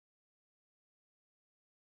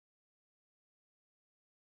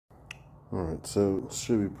Alright, so it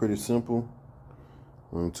should be pretty simple.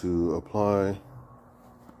 I'm going to apply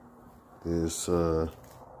this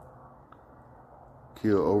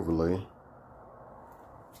Kia overlay.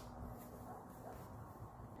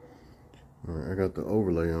 Alright, I got the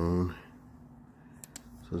overlay on,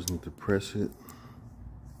 so I just need to press it.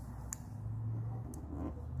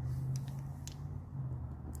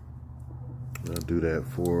 I'll do that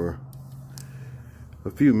for a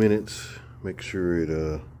few minutes, make sure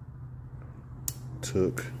it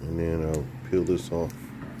took, and then I'll peel this off.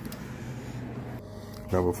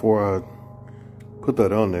 Now before I put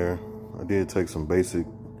that on there, I did take some basic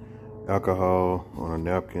alcohol on a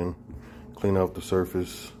napkin, clean off the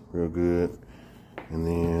surface real good, and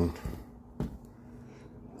then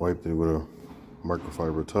wiped it with a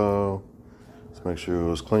microfiber towel. Let's make sure it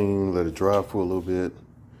was clean, let it dry for a little bit.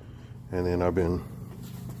 And then I've been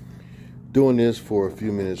doing this for a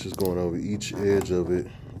few minutes, just going over each edge of it,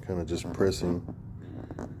 kind of just pressing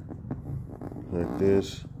like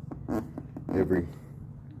this, every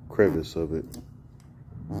crevice of it.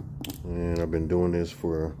 And I've been doing this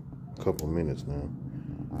for a couple minutes now.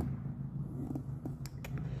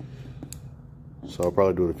 So I'll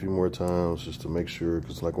probably do it a few more times just to make sure,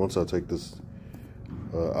 because like once I take this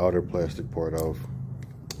outer plastic part off,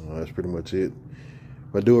 that's pretty much it.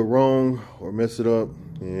 If I do it wrong or mess it up,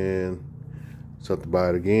 and just have to buy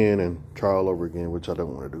it again and try all over again, which I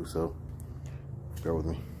don't want to do, so bear with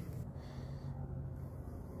me.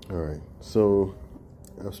 Alright, so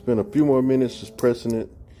I've spent a few more minutes just pressing it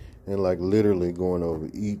and like literally going over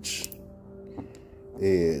each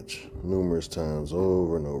edge numerous times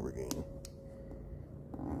over and over again.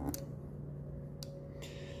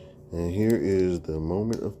 And here is the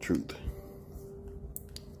moment of truth.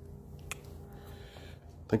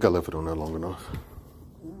 I think I left it on there long enough.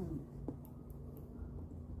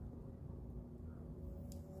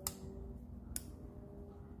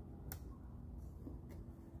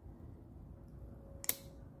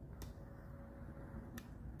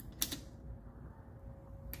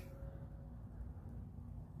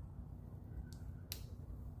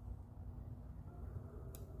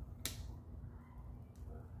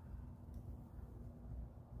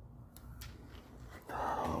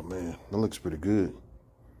 Oh man, that looks pretty good.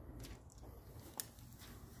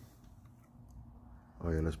 Oh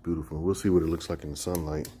yeah, that's beautiful. We'll see what it looks like in the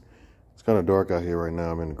sunlight. It's kind of dark out here right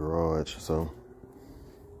now. I'm in the garage, so.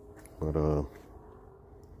 But oh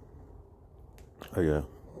yeah,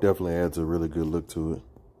 definitely adds a really good look to it.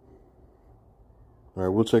 All right,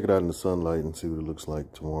 we'll check it out in the sunlight and see what it looks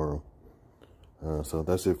like tomorrow. So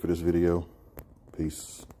that's it for this video.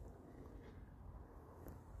 Peace.